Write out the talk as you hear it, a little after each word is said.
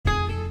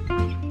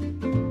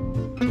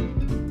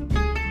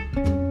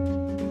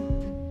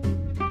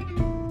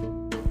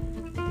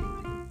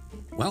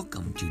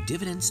Welcome to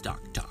Dividend Stock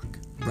Talk,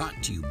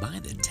 brought to you by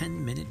the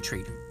 10-Minute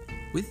Trader,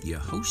 with your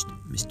host,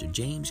 Mr.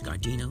 James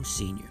Gardino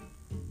Sr.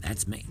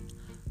 That's me.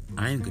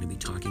 I'm going to be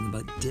talking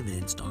about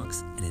dividend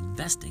stocks and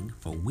investing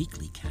for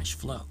weekly cash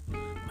flow.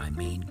 My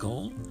main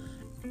goal,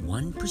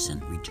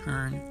 1%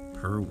 return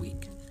per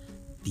week.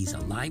 These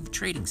are live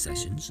trading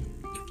sessions.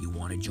 If you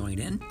want to join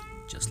in,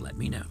 just let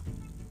me know.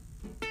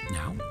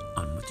 Now,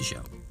 on with the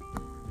show.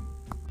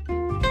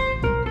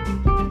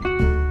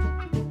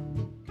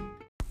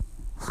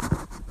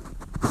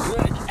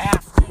 Good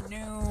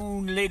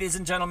afternoon, ladies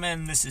and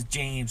gentlemen. This is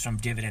James from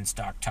Dividend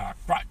Stock Talk,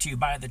 brought to you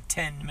by the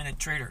 10-Minute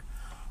Trader,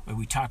 where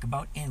we talk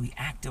about and we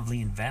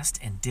actively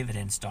invest in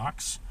dividend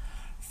stocks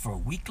for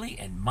weekly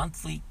and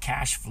monthly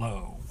cash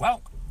flow.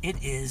 Well,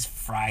 it is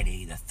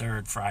Friday, the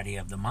third Friday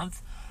of the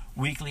month.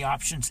 Weekly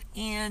options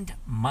and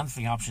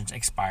monthly options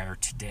expire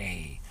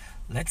today.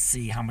 Let's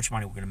see how much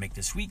money we're going to make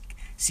this week,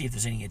 see if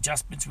there's any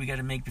adjustments we got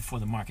to make before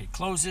the market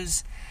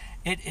closes.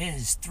 It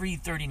is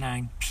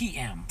 3:39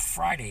 p.m.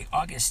 Friday,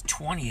 August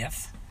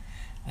 20th.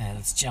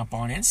 Let's jump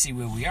on in, see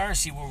where we are,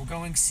 see where we're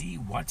going, see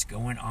what's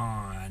going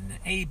on.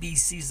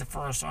 ABC is the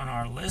first on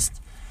our list.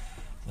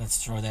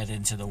 Let's throw that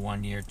into the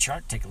one-year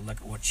chart. Take a look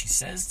at what she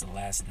says. The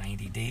last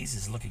 90 days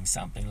is looking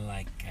something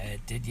like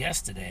it did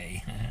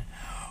yesterday.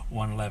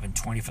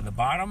 111.20 for the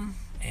bottom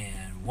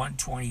and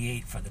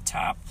 128 for the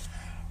top.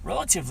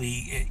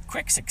 Relatively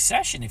quick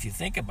succession if you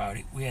think about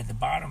it. We had the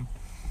bottom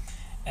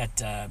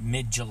at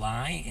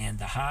mid-July and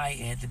the high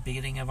at the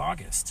beginning of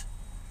August.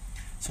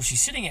 So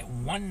she's sitting at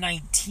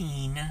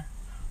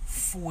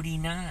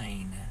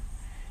 119.49.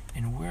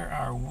 And where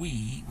are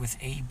we with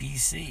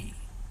ABC?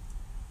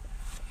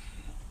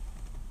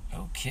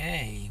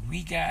 Okay,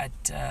 we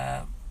got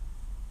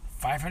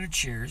 500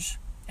 shares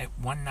at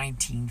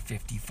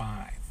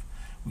 119.55.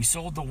 We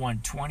sold the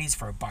 120s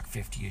for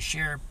 $1.50 a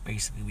share.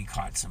 Basically, we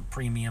caught some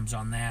premiums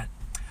on that.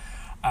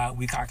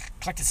 We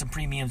collected some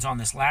premiums on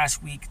this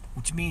last week,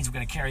 which means we're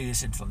going to carry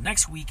this until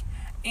next week.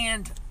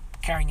 And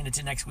carrying it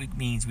into next week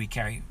means we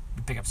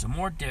pick up some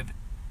more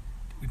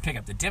we pick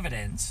up the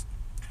dividends.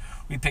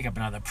 We pick up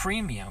another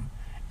premium.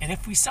 And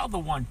if we sell the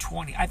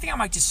 120, I think I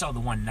might just sell the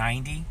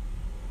 190.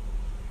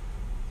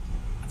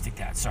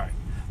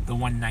 The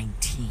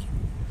 119.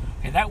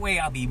 Okay, that way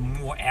I'll be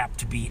more apt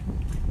to be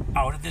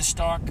out of this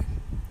stock.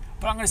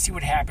 But I'm going to see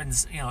what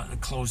happens, at the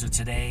close of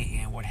today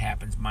and what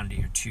happens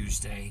Monday or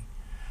Tuesday.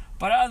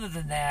 But other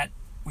than that,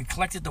 we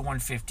collected the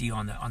 150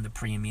 on the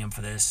premium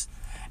for this,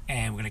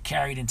 and we're going to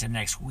carry it into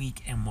next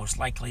week, and most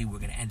likely we're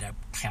going to end up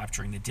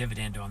capturing the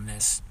dividend on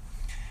this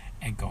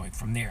and going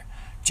from there.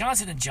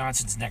 Johnson &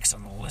 Johnson's next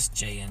on the list,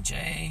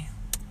 J&J.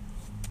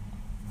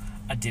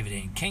 A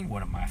dividend king,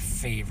 one of my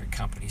favorite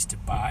companies to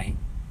buy.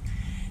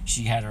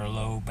 She had her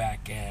low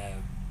back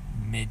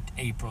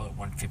mid-April at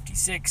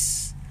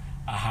 156.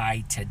 A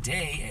high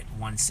today at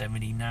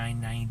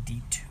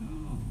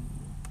 179.92.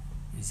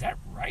 Is that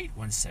right?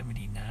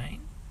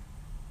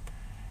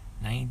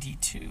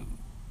 179.92.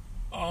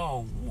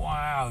 Oh,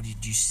 wow.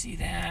 Did you see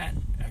that?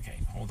 Okay,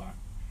 hold on.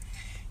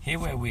 Here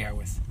where we are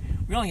with...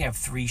 We only have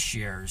 3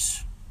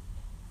 shares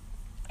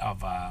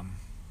of...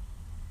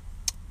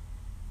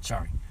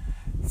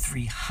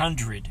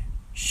 300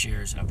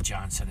 shares of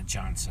Johnson &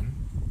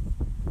 Johnson.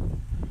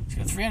 So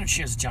we got 300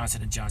 shares of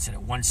Johnson & Johnson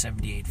at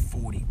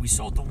 178.40. We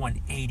sold the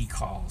 180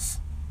 calls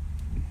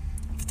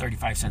for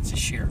 35 cents a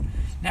share.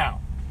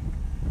 Now,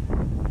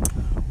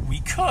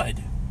 we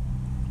could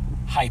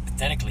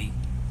hypothetically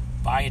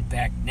buy it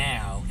back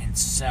now and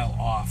sell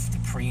off the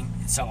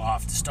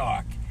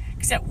stock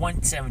because at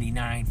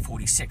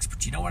 179.46.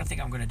 But you know what I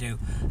think I'm going to do?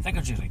 I think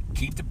I'm just going to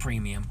keep the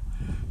premium,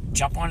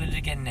 jump on it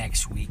again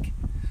next week,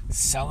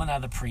 sell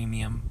another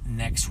premium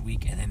next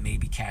week, and then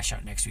maybe cash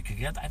out next week.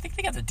 I think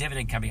they got the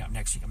dividend coming up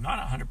next week. I'm not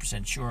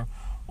 100% sure.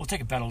 We'll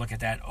take a better look at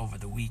that over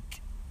the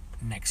week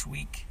next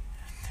week.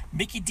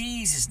 Mickey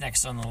D's is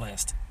next on the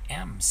list.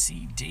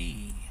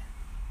 MCD.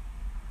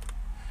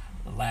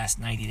 The last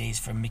 90 days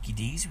from Mickey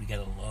D's, we got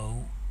a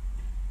low.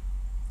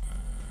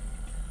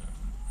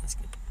 Let's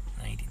get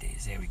 90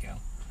 days. There we go.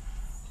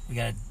 We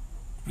got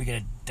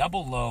a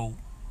double low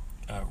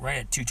right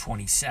at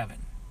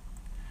 227.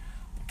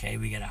 Okay,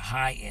 we got a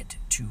high at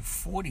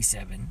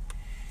 247.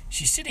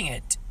 She's sitting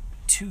at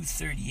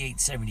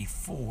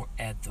 238.74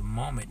 at the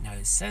moment. Now,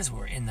 it says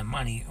we're in the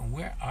money. And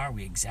where are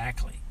we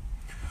exactly?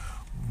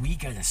 We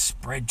got a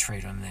spread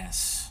trade on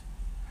this.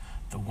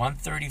 The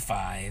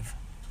 135,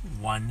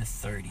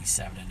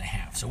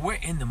 137.5. So we're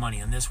in the money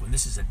on this one.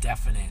 This is a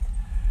definite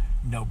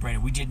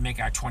no-brainer. We did make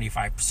our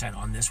 25%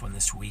 on this one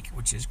this week,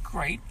 which is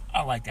great.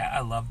 I like that.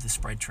 I love the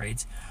spread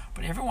trades.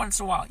 But every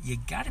once in a while, you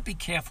got to be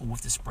careful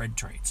with the spread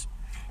trades.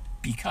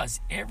 Because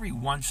every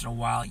once in a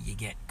while you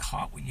get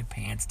caught with your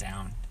pants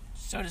down,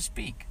 so to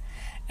speak.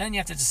 And then you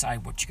have to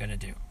decide what you're going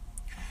to do.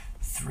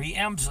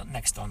 3M's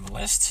next on the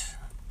list.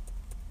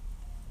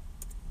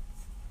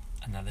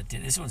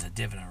 This one's a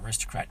dividend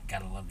aristocrat.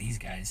 Gotta love these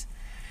guys.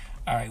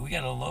 All right, we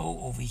got a low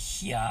over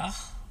here.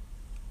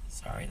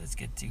 Sorry, let's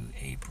get to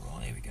April.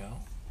 There we go.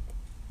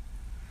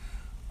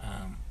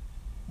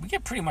 we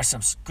get pretty much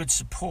some good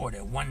support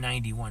at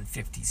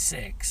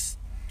 191.56.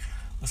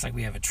 Looks like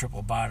we have a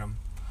triple bottom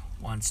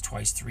once,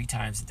 twice, three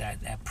times at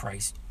that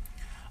price.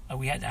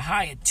 We had the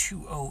high at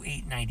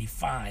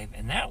 208.95,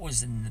 and that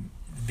was in the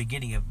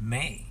beginning of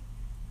May.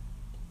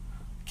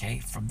 Okay,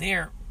 from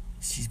there,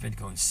 she's been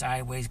going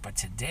sideways, but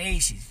today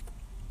she's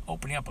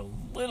opening up a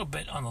little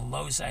bit on the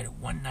low side at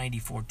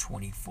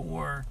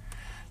 194.24.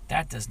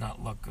 That does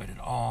not look good at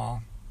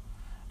all.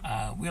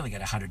 We only got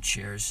 100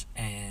 shares,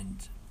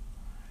 and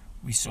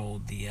we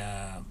sold the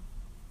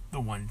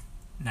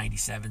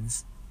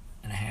 197s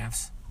and a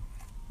halves.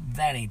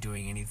 That ain't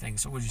doing anything,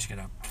 so we're just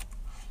gonna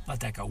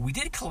let that go. We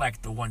did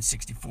collect the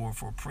 164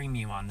 for a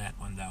premium on that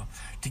one, though,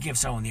 to give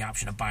someone the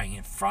option of buying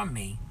it from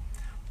me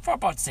for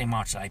about the same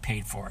amount that I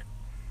paid for it.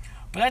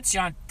 But that's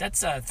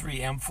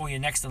 3M for you.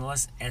 Next on the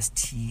list,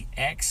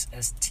 STX.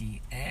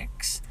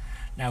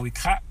 Now we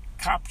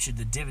captured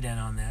the dividend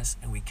on this,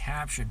 and we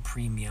captured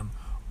premium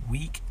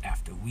week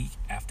after week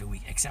after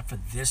week. Except for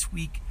this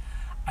week,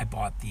 I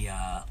bought the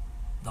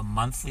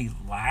monthly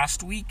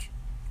last week,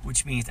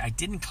 which means I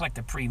didn't collect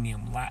the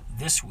premium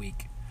this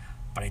week,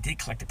 but I did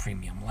collect the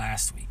premium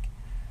last week.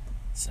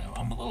 So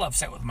I'm a little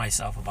upset with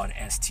myself about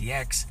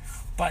STX,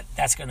 but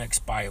that's going to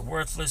expire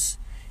worthless.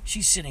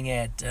 She's sitting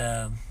at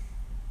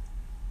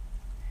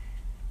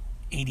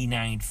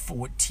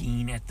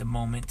 89.14 at the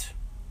moment,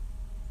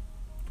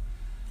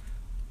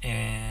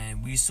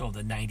 and we sold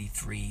the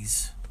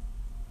 93s,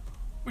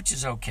 which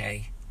is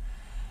okay.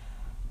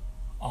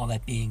 All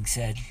that being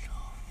said,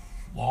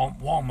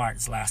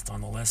 Walmart's last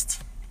on the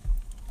list.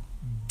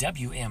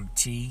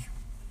 WMT.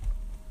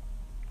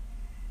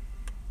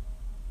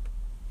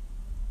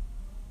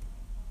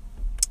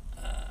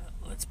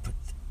 Let's put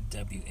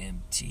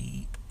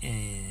WMT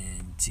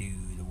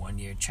into the 1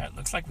 year chart.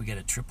 Looks like we get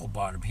a triple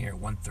bottom here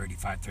at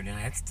 135.39.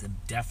 That's the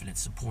definite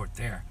support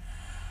there.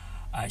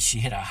 She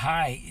hit a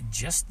high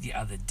just the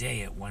other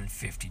day at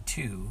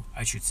 152.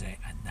 I should say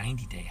a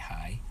 90-day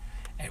high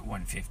at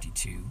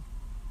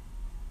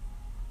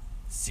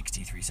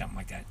 152.63, something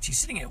like that. She's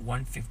sitting at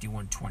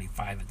 151.25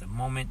 at the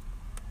moment.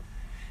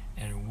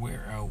 And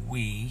where are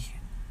we?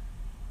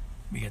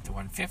 We get the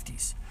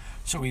 150s.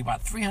 So we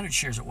bought 300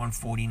 shares at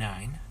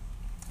 149.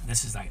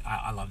 This is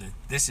I love it.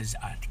 This is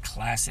a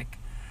classic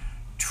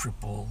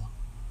triple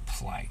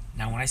play.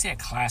 Now, when I say a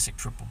classic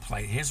triple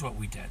play, here's what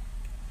we did.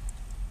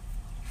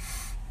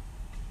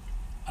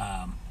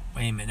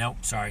 Wait a minute. Nope,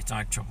 sorry, it's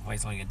not a triple play.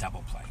 It's only a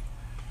double play.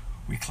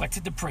 We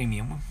collected the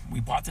premium. We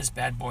bought this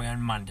bad boy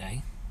on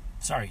Monday.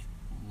 Sorry,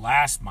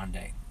 last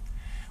Monday.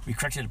 We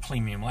collected a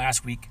premium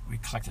last week. We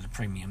collected a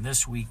premium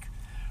this week.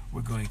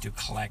 We're going to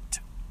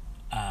collect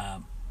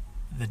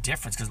the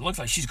difference because it looks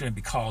like she's going to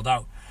be called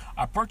out.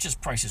 Our purchase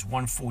price is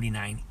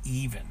 149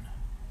 even.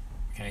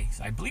 Okay,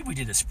 so I believe we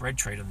did a spread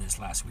trade on this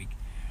last week.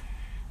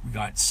 We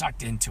got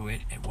sucked into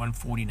it at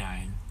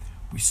 149.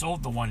 We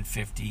sold the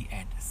 150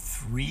 at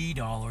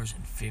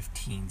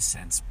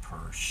 $3.15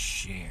 per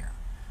share.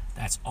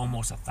 That's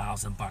almost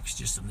 $1,000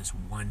 just on this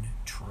one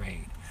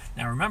trade.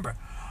 Now remember,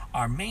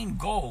 our main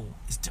goal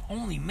is to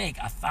only make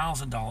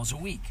 $1,000 a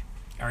week.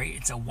 All right,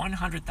 it's a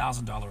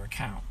 $100,000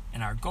 account,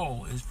 and our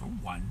goal is for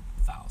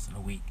 $1,000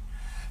 a week.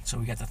 So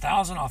we got the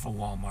 $1,000 off of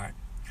Walmart.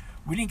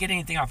 We didn't get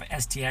anything off of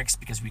STX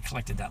because we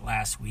collected that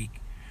last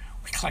week.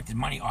 We collected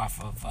money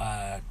off of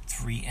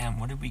 3M.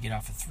 What did we get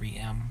off of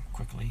 3M?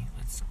 Quickly,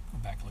 let's go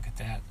back and look at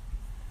that.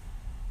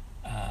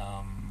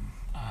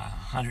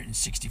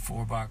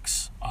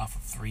 $164 off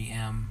of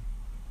 3M.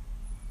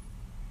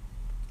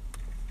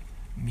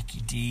 Mickey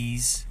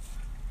D's.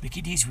 We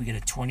get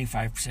a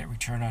 25%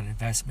 return on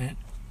investment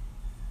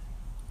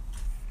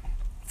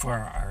for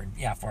our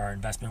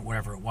investment,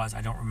 whatever it was.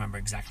 I don't remember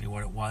exactly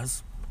what it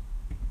was.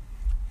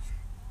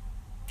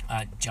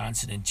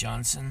 Johnson &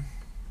 Johnson.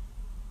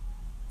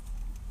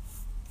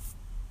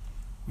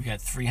 We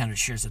got 300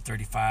 shares at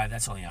 35.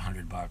 That's only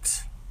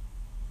 $100.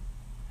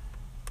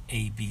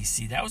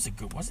 ABC. That was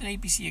wasn't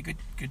ABC a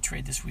good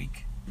trade this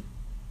week?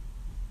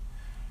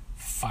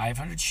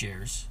 500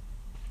 shares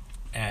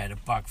at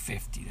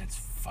 $1.50. That's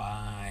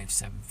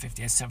 $750.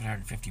 That's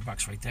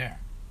 $750 right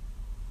there.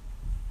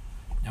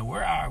 Now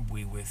where are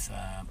we with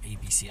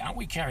ABC? Aren't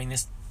we carrying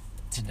this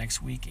to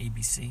next week?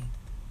 ABC.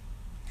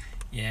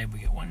 Yeah, we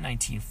got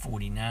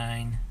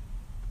 119.49.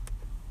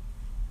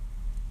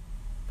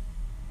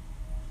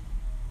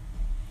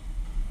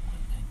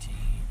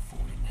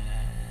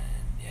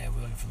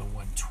 We're looking for the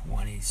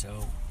 120,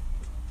 so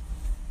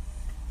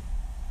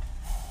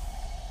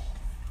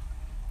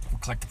we'll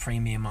collect the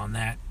premium on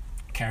that,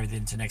 carry it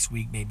into next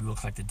week. Maybe we'll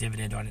collect the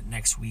dividend on it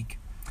next week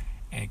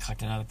and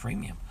collect another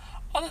premium.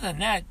 Other than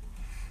that,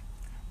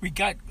 we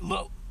got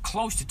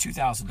close to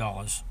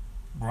 $2,000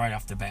 right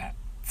off the bat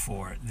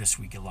for this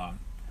week alone.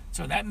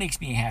 So that makes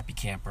me a happy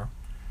camper.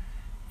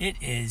 It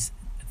is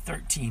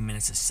 13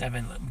 minutes to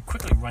 7. Let me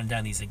quickly run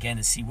down these again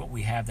and see what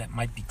we have that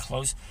might be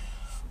close.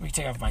 Let me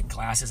take off my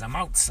glasses. I'm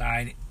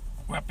outside.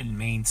 We're up in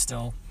Maine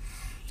still,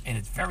 and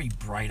it's very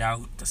bright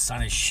out. The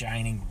sun is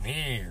shining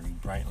very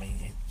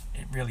brightly.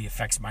 It really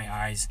affects my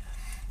eyes.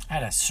 I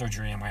had a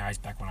surgery on my eyes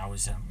back when I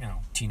was a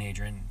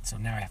teenager, and so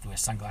now I have to wear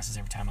sunglasses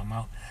every time I'm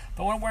out.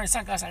 But when I'm wearing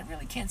sunglasses, I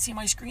really can't see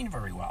my screen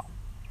very well.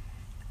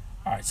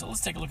 All right, so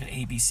let's take a look at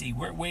ABC.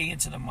 We're way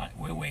out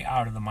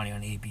of the money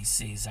on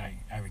ABC, as I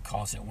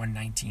recall. It's at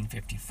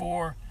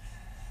 119.54,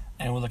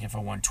 and we're looking for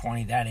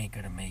 120. That ain't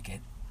gonna make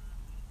it.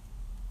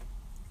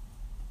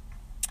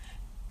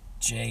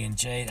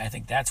 J&J, I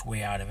think that's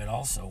way out of it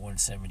also,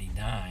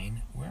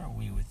 179. Where are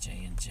we with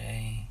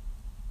J&J?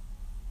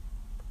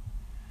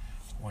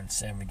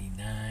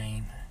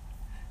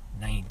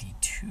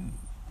 179.92.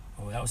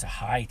 Oh, that was a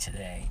high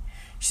today.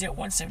 She's at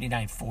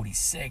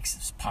 179.46.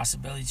 There's a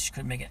possibility she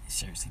could make it. I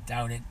seriously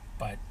doubt it,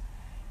 but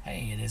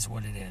hey, it is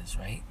what it is,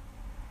 right?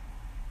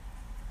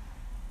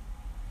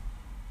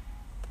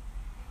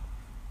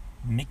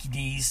 Mickey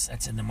D's,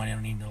 that's in the money. I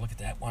don't need to look at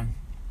that one.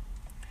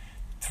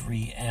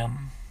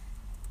 3M.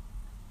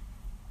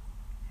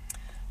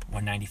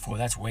 194,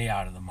 that's way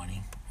out of the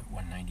money.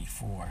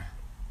 194.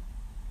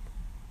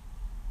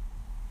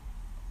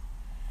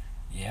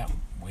 Yeah,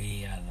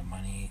 way out of the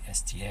money.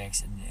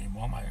 STX and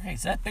Walmart. Okay,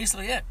 so that's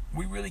basically it.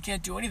 We really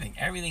can't do anything.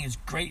 Everything is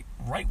great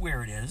right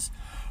where it is.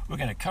 We're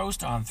going to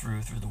coast on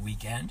through the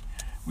weekend.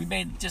 We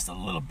made just a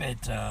little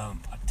bit, a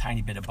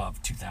tiny bit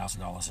above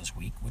 $2,000 this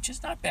week, which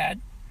is not bad.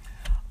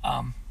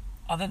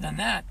 Other than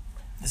that,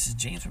 this is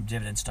James from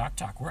Dividend Stock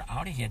Talk. We're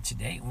out of here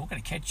today, and we're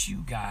going to catch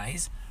you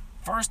guys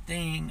first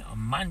thing on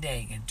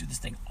Monday and do this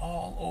thing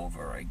all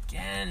over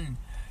again,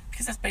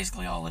 because that's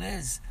basically all it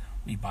is.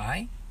 We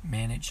buy,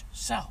 manage,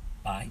 sell.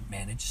 Buy,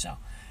 manage, sell.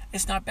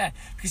 It's not bad,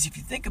 because if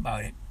you think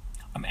about it,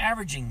 I'm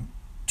averaging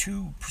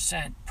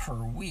 2%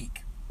 per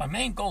week. My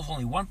main goal is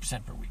only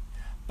 1% per week,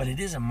 but it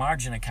is a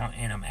margin account,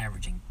 and I'm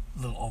averaging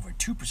a little over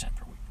 2%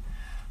 per week.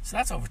 So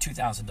that's over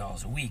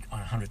 $2,000 a week on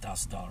a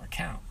 $100,000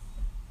 account.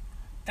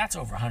 That's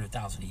over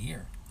 $100,000 a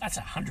year. That's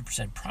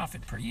 100%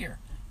 profit per year.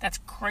 That's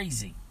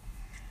crazy.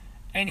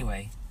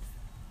 Anyway,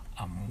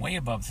 I'm way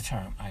above the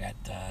term. I got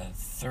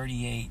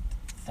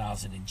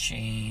 38,000 and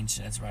change.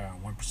 So that's right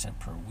around 1%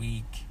 per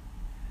week.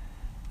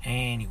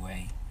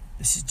 Anyway,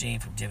 this is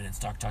James from Dividend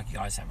Stock Talk. You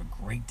guys have a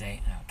great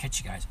day, and I'll catch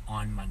you guys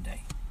on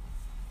Monday.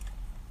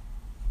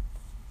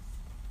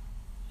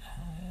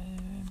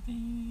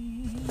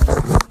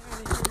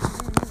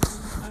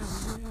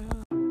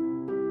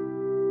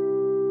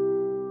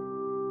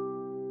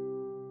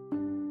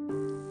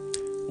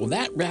 Well,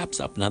 that wraps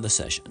up another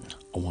session.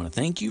 I want to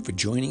thank you for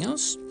joining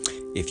us.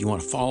 If you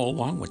want to follow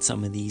along with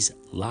some of these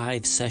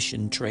live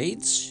session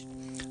trades,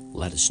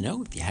 let us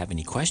know. If you have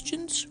any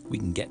questions, we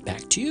can get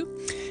back to you.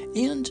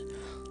 And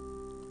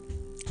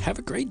have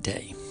a great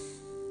day.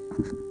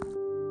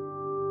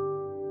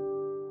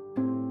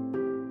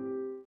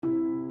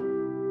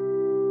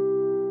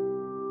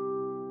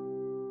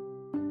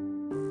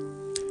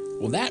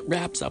 Well, that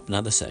wraps up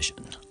another session.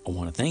 I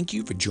want to thank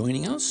you for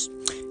joining us.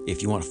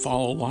 If you want to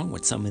follow along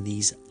with some of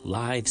these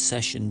live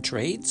session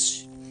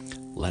trades,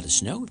 let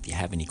us know. If you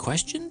have any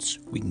questions,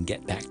 we can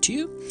get back to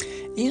you.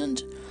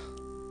 And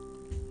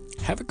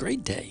have a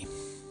great day.